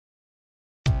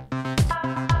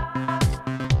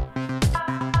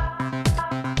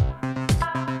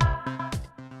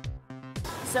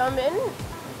So I'm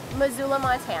in Missoula,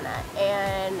 Montana,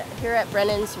 and here at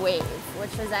Brennan's Wave,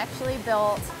 which was actually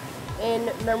built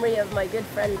in memory of my good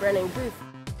friend Brennan.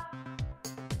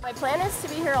 My plan is to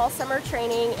be here all summer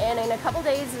training, and in a couple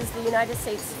days is the United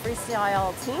States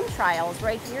Freestyle Team Trials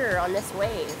right here on this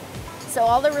wave. So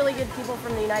all the really good people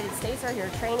from the United States are here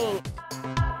training.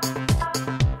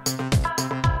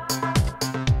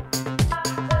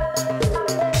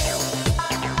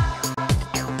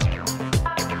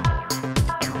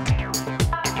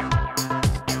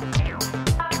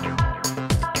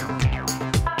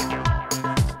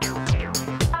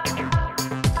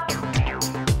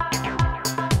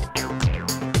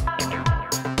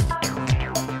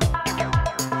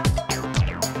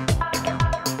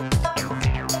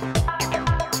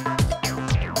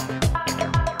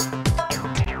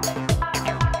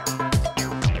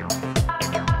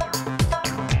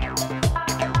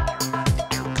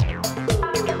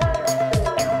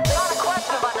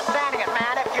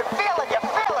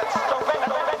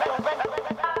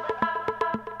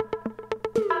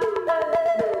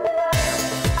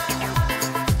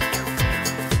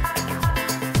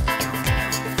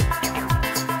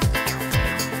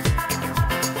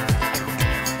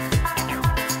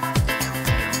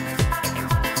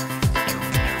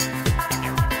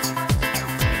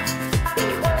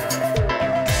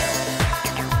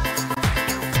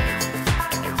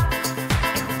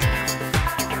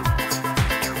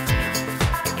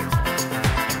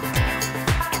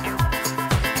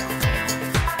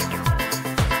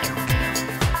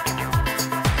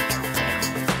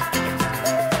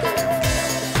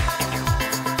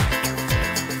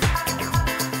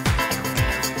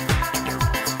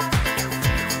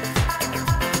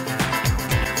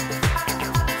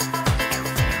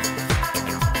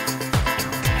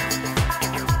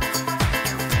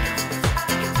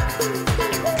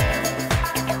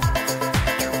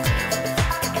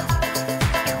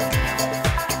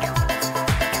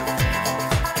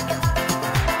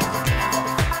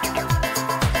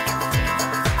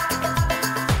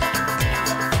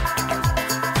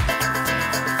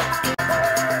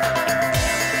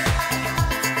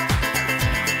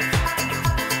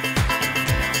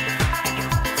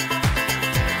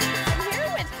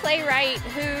 Wright,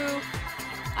 who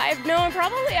I've known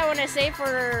probably, I want to say,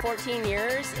 for 14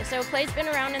 years. So Clay's been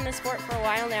around in the sport for a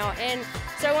while now. And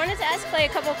so I wanted to ask Clay a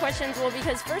couple questions. Well,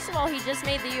 because first of all, he just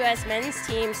made the U.S. men's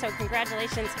team, so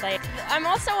congratulations, Clay. I'm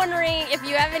also wondering if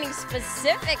you have any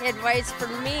specific advice for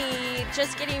me,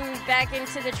 just getting back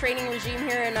into the training regime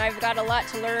here, and I've got a lot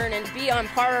to learn and be on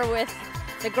par with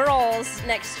the girls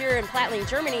next year in Plattling,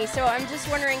 Germany. So I'm just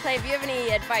wondering, Clay, if you have any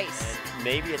advice.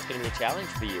 Maybe it's going to be a challenge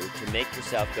for you to make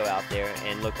yourself go out there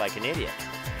and look like an idiot.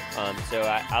 So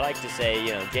I like to say,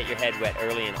 get your head wet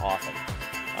early and often.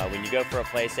 When you go for a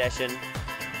play session,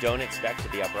 don't expect to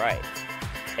be upright.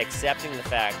 Accepting the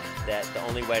fact that the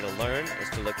only way to learn is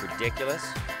to look ridiculous,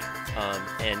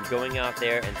 and going out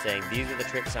there and saying, these are the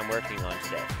tricks I'm working on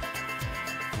today.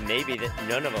 Maybe that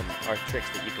none of them are tricks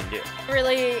that you can do.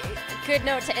 Really good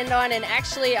note to end on, and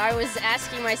actually I was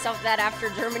asking myself that after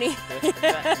Germany.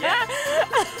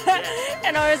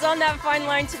 And I was on that fine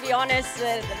line, to be honest,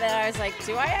 that I was like,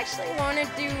 do I actually want to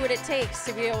do what it takes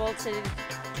to be able to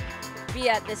be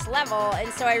at this level?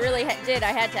 And so I really did.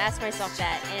 I had to ask myself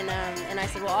that, and I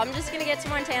said, well, I'm just going to get to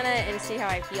Montana and see how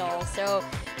I feel. So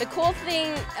the cool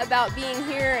thing about being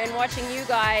here and watching you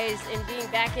guys and being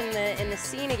back in the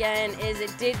scene again is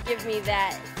it did give me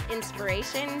that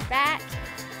inspiration back,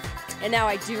 and now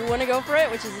I do want to go for it,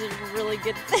 which is a really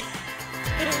good thing.